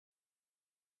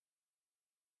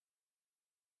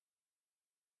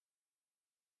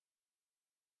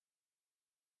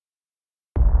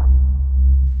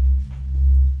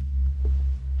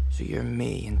So you're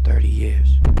me in 30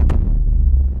 years.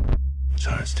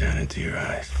 Saw it staring into your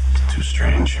eyes. It's too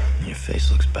strange. Your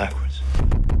face looks backwards.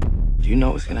 Do you know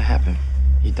what's gonna happen?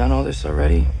 You done all this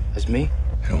already, as me?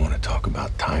 I don't want to talk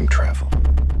about time travel.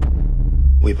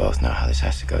 We both know how this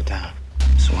has to go down.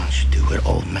 So why don't you do what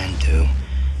old men do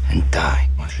and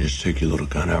die? Why don't you just take your little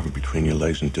gun out between your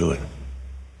legs and do it,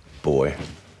 boy?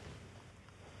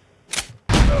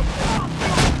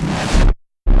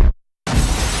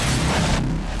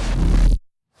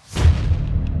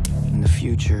 In the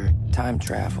future, time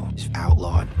travel is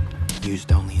outlawed,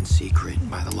 used only in secret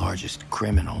by the largest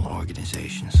criminal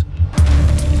organizations.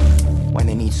 When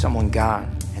they need someone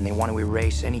gone, and they want to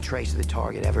erase any trace of the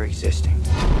target ever existing,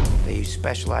 they use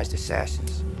specialized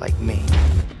assassins, like me,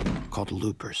 called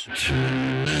loopers.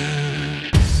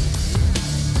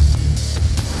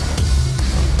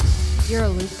 You're a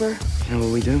looper? You know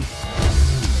what we do?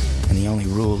 And the only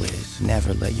rule is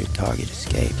never let your target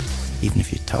escape, even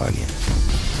if your target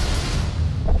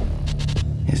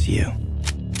is you.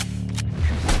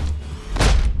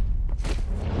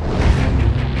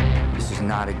 This is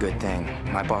not a good thing.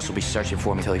 My boss will be searching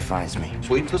for me until he finds me.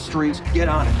 Sweep the streets, get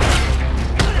on it.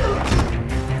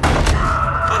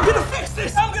 I'm gonna fix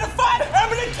this! I'm gonna find him! I'm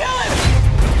gonna kill him!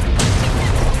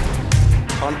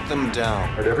 Hunt them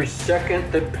down. But every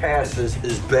second that passes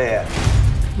is bad.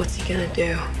 What's he gonna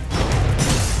do?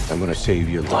 I'm gonna save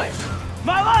your life.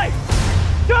 My life!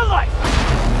 Your life!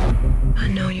 I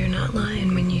know you're not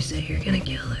lying when you say you're gonna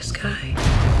kill this guy.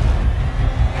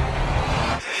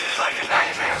 This is like a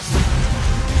nightmare.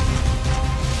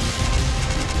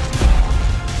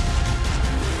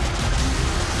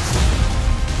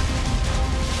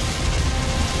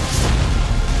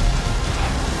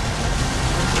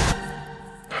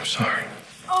 I'm sorry.